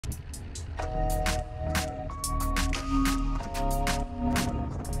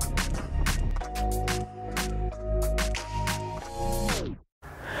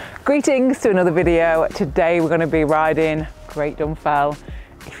Greetings to another video. Today we're going to be riding Great Dun Fell.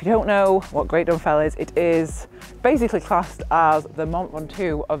 If you don't know what Great Dun Fell is, it is basically classed as the Mont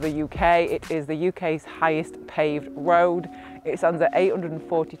Ventoux of the UK. It is the UK's highest paved road. It stands at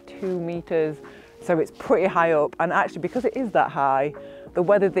 842 metres, so it's pretty high up, and actually because it is that high, the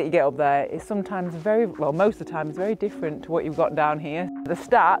weather that you get up there is sometimes most of the time is very different to what you've got down here. The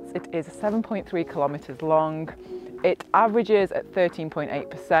stats, it is 7.3 kilometres long. It averages at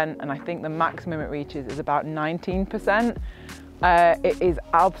 13.8%, and I think the maximum it reaches is about 19%. It is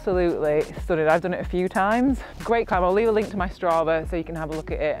absolutely stunning. I've done it a few times. Great climb. I'll leave a link to my Strava so you can have a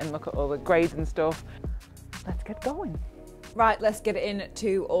look at it and look at all the grades and stuff. Let's get going. Right, let's get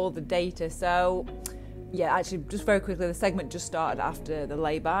into all the data. So, yeah, actually, just very quickly, the segment just started after the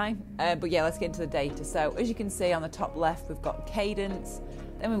lay-by. But yeah, let's get into the data. So, as you can see on the top left, we've got cadence.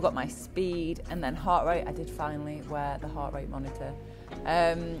 Then we've got my speed, and then heart rate. I did finally wear the heart rate monitor.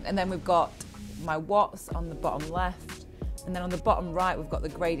 And then we've got my watts on the bottom left. And then on the bottom right, we've got the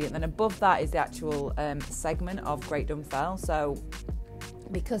gradient. Then above that is the actual segment of Great Dun Fell. So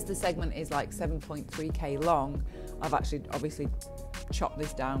because the segment is like 7.3k long, I've actually obviously chopped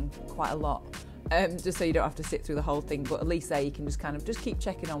this down quite a lot. Just so you don't have to sit through the whole thing. But at least there you can just keep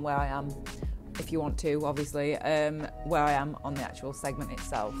checking on where I am, if you want to, obviously, where I am on the actual segment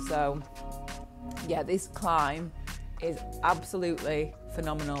itself. So yeah, this climb is absolutely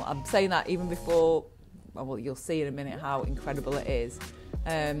phenomenal. I'm saying that even before, well, you'll see in a minute how incredible it is.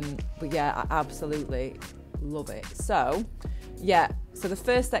 But yeah, I absolutely love it. So yeah, so the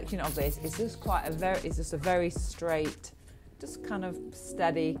first section of this is just a very straight, just kind of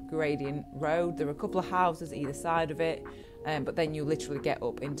steady gradient road. There are a couple of houses either side of it, but then you literally get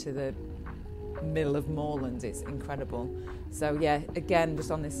up into the middle of moorlands. It's incredible. So yeah, again,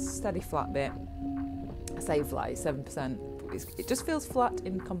 just on this steady flat bit, I say flat, it's 7%. It just feels flat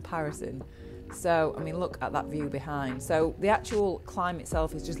in comparison. So, I mean, look at that view behind. So the actual climb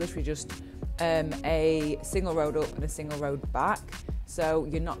itself is just literally just a single road up and a single road back. So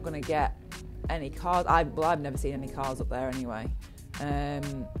you're not going to get any cars. I've never seen any cars up there anyway.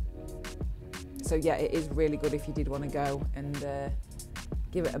 So yeah, it is really good if you did want to go and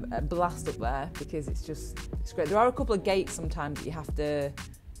give it a blast up there, because it's great. There are a couple of gates sometimes that you have to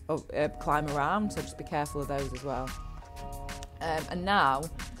climb around, so just be careful of those as well. And now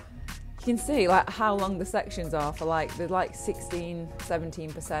you can see like how long the sections are for they're like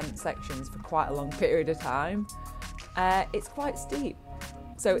 16-17% sections for quite a long period of time. It's quite steep,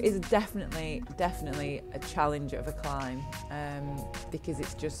 so it's definitely a challenge of a climb, because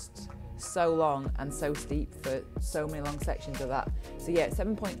it's just so long and so steep for so many long sections of that. So yeah,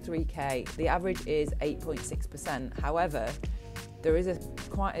 7.3k. The average is 8.6%. However, there is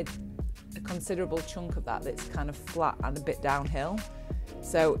quite a considerable chunk of that that's kind of flat and a bit downhill.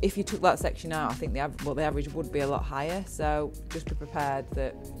 So if you took that section out, I think the average would be a lot higher. So just be prepared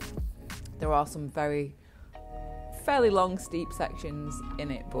that there are some fairly long, steep sections in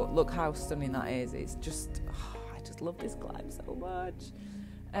it. But look how stunning that is. It's just, I just love this climb so much.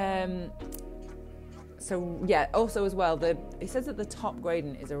 So yeah, also as well, it says that the top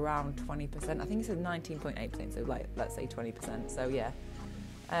gradient is around 20%. I think it says 19.8%, so let's say 20%. So yeah.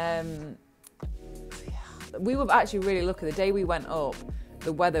 We were actually really lucky. The day we went up,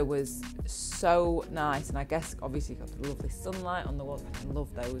 the weather was so nice, and I guess obviously got the lovely sunlight on the walls. I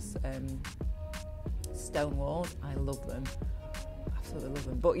love those stone walls. I love them. Absolutely love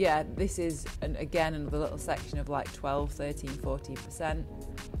them. But yeah, this is again another little section of like 12, 13, 14%.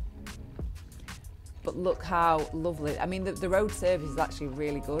 But look how lovely. I mean, the road service is actually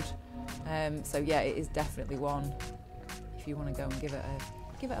really good. So yeah, it is definitely one if you want to go and give it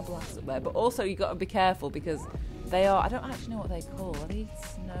a blast up there. But also you got to be careful, because they are, I don't actually know what they call. Are these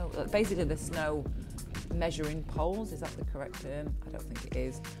snow? Basically, the snow measuring poles. Is that the correct term? I don't think it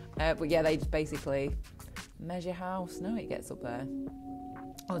is. But yeah, they just basically measure how snow it gets up there.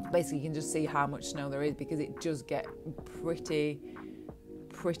 Well, basically, you can just see how much snow there is, because it does get pretty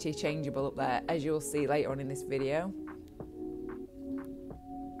changeable up there, as you'll see later on in this video.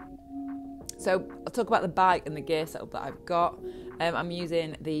 So I'll talk about the bike and the gear setup that I've got. I'm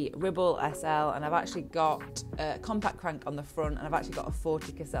using the Ribble SL, and I've actually got a compact crank on the front, and I've actually got a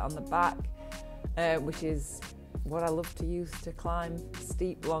 40 cassette on the back, which is what I love to use to climb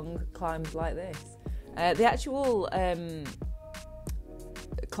steep, long climbs like this. The actual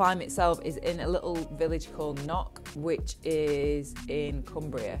climb itself is in a little village called Knock, which is in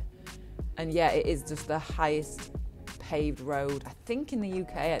Cumbria. And yeah, it is just the highest paved road. I think in the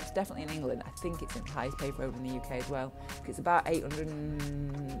UK, it's definitely in England. I think it's the highest paved road in the UK as well. It's about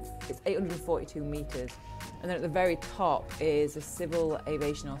 842 metres. And then at the very top is a Civil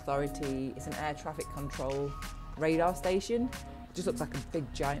Aviation Authority. It's an air traffic control radar station. It just looks like a big,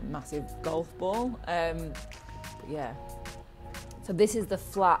 giant, massive golf ball. But yeah. So this is the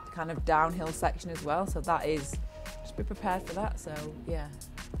flat kind of downhill section as well. So that is, just be prepared for that. So yeah,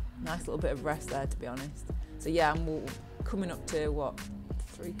 nice little bit of rest there, to be honest. So yeah, I'm coming up to what,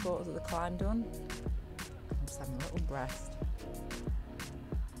 3/4 of the climb done. I'm just having a little rest.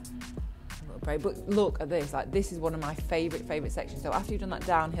 A little break. But look at this, like this is one of my favourite sections. So after you've done that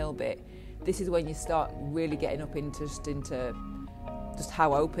downhill bit, this is when you start really getting up into just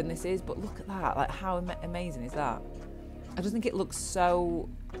how open this is. But look at that, like how amazing is that? I just think it looks so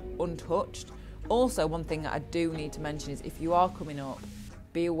untouched. Also, one thing that I do need to mention is if you are coming up,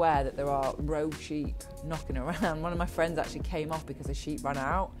 be aware that there are road sheep knocking around. One of my friends actually came off because the sheep ran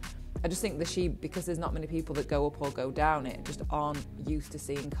out. I just think the sheep, because there's not many people that go up or go down it, just aren't used to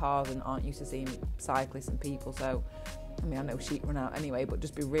seeing cars and aren't used to seeing cyclists and people. So, I mean, I know sheep run out anyway, but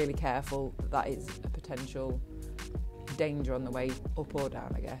just be really careful that is a potential danger on the way up or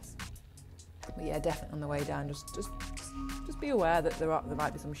down, I guess. But yeah, definitely on the way down, just be aware that there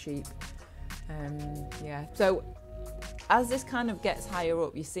might be some sheep. Yeah. So as this kind of gets higher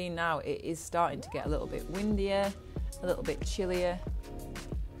up, you see now it is starting to get a little bit windier, a little bit chillier,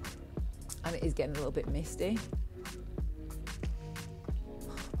 and it is getting a little bit misty.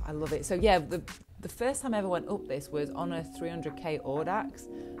 I love it. So yeah, the first time I ever went up this was on a 300k Audax.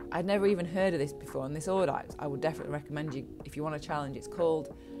 I'd never even heard of this before, and this Audax I would definitely recommend you if you want a challenge. It's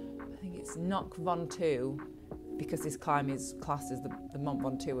called, I think it's Mont Ventoux, because this climb is classed as the Mont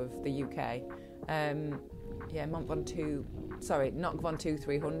Ventoux of the UK. Yeah, Mont Ventoux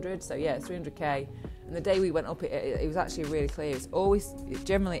 300. So yeah, it's 300k. And the day we went up it was actually really clear. It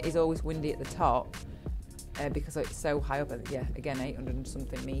generally is always windy at the top because it's so high up. Yeah, again, 800 and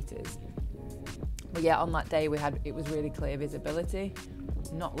something meters. But yeah, on that day it was really clear visibility,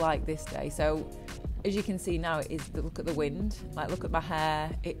 not like this day. So as you can see now, look at the wind. Like, look at my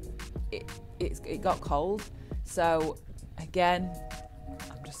hair. It got cold. So again,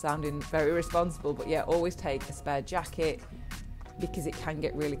 I'm just sounding very responsible, but yeah, always take a spare jacket because it can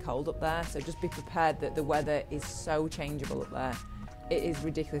get really cold up there. So just be prepared that the weather is so changeable up there. It is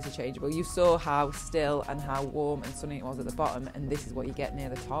ridiculously changeable. You saw how still and how warm and sunny it was at the bottom, and this is what you get near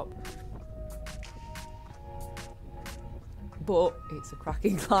the top. But it's a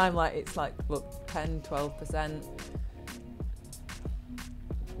cracking climb. It's like, look, 10-12%.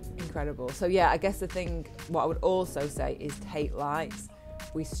 Incredible. So yeah, I guess what I would also say is take lights.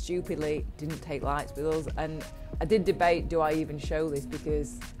 We stupidly didn't take lights with us, and I did debate, do I even show this,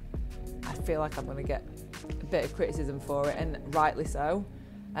 because I feel like I'm going to get a bit of criticism for it, and rightly so.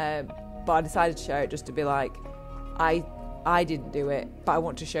 But I decided to share it just to be like, I didn't do it, but I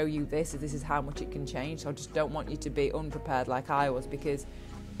want to show you this is how much it can change. So I just don't want you to be unprepared like I was, because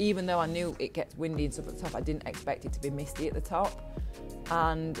even though I knew it gets windy and stuff at the top, I didn't expect it to be misty at the top.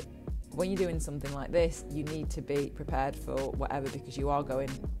 And when you're doing something like this, you need to be prepared for whatever, because you are going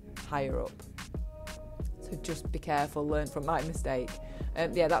higher up. So just be careful, learn from my mistake.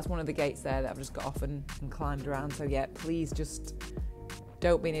 Yeah, that's one of the gates there that I've just got off and climbed around. So yeah, please just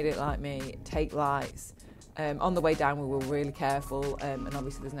don't be an idiot like me. Take lights. On the way down, we were really careful, and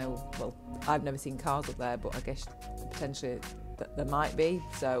obviously I've never seen cars up there, but I guess potentially there might be.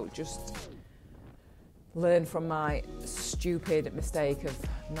 So just learn from my stupid mistake of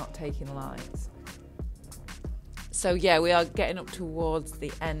not taking lights. So yeah, we are getting up towards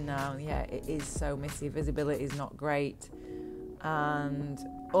the end now. Yeah, it is so misty. Visibility is not great. And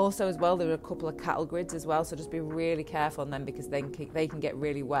also as well, there are a couple of cattle grids as well, so just be really careful on them, because they can get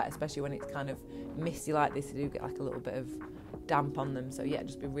really wet, especially when it's kind of misty like this. They do get like a little bit of damp on them. So yeah,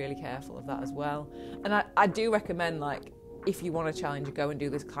 just be really careful of that as well. And I do recommend, like, if you want to challenge, go and do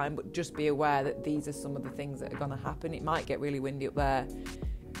this climb, but just be aware that these are some of the things that are going to happen. It might get really windy up there.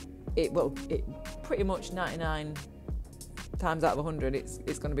 It pretty much 99 times out of 100,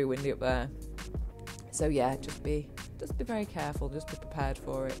 it's going to be windy up there. So yeah, just be very careful, just be prepared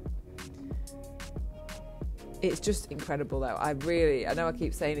for it. It's just incredible though. I know I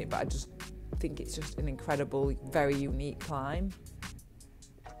keep saying it, but I just think it's just an incredible, very unique climb.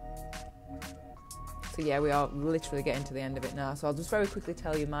 So yeah, we are literally getting to the end of it now. So I'll just very quickly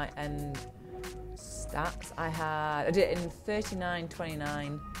tell you my end stats. I did it in 39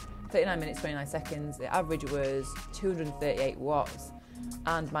 minutes, 29 seconds. The average was 238 watts,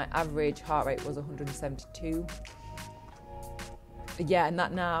 and my average heart rate was 172. Yeah, and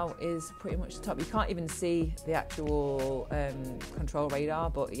that now is pretty much the top. You can't even see the actual control radar,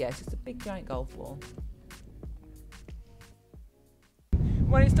 but yeah, it's just a big giant golf ball.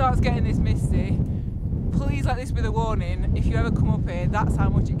 When it starts getting this misty, please let this be the warning. If you ever come up here, that's how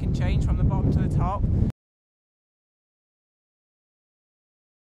much it can change from the bottom to the top.